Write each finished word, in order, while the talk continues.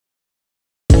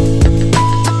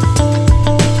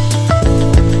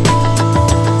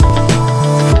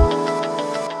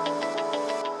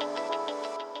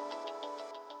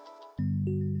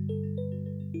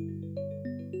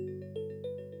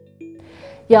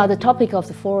Yeah, the topic of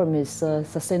the forum is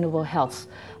sustainable health.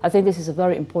 I think this is a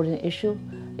very important issue.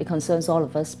 It concerns all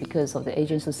of us because of the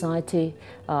aging society.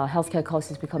 Healthcare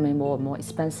costs is becoming more and more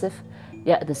expensive.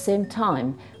 Yet at the same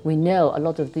time, we know a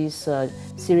lot of these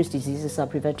serious diseases are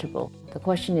preventable. The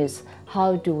question is,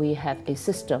 how do we have a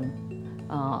system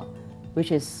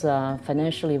which is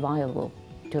financially viable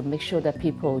to make sure that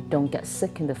people don't get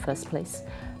sick in the first place,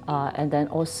 and then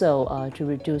also to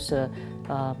reduce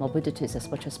morbidities as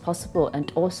much as possible,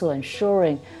 and also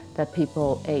ensuring that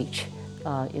people age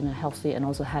in a healthy and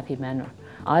also happy manner.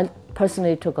 I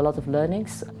personally took a lot of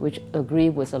learnings which agree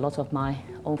with a lot of my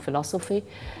own philosophy.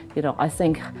 I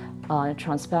think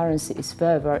transparency is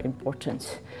very, very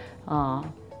important.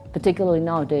 Particularly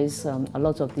nowadays, a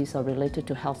lot of these are related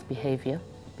to health behavior.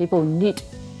 People need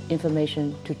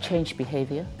information to change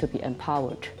behavior, to be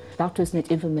empowered. Doctors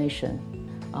need information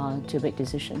to make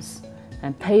decisions,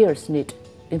 and payers need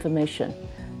information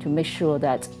to make sure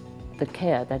that the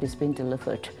care that is being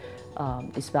delivered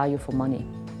is value for money.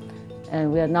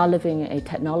 And we are now living in a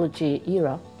technology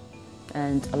era,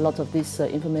 and a lot of this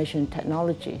information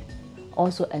technology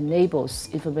also enables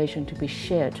information to be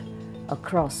shared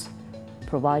across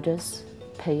providers,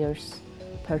 payers,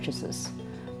 purchasers.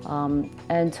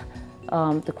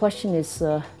 The question is,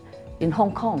 in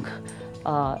Hong Kong,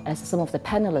 as some of the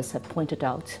panelists have pointed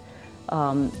out,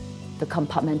 the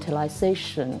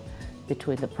compartmentalization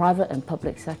between the private and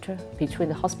public sector, between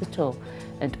the hospital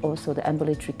and also the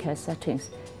ambulatory care settings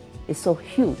is so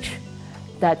huge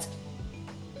that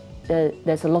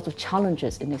there's a lot of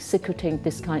challenges in executing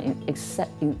this kind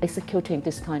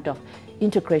of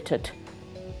integrated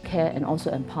care and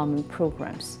also empowerment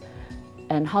programs.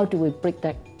 And how do we break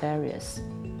that barriers?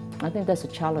 I think that's a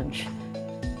challenge.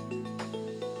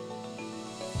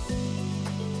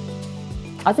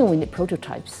 I think we need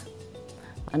prototypes,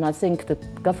 and I think the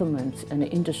government and the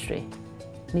industry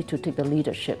need to take the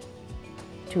leadership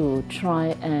to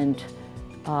try and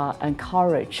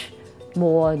encourage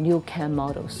more new care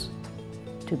models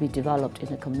to be developed in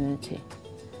the community,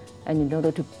 and in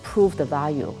order to prove the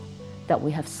value that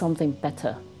we have something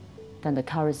better than the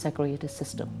current segregated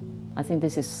system. I think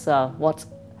this is what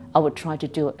I would try to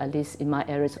do, at least in my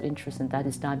areas of interest, and that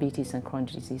is diabetes and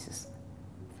chronic diseases.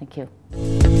 Thank you.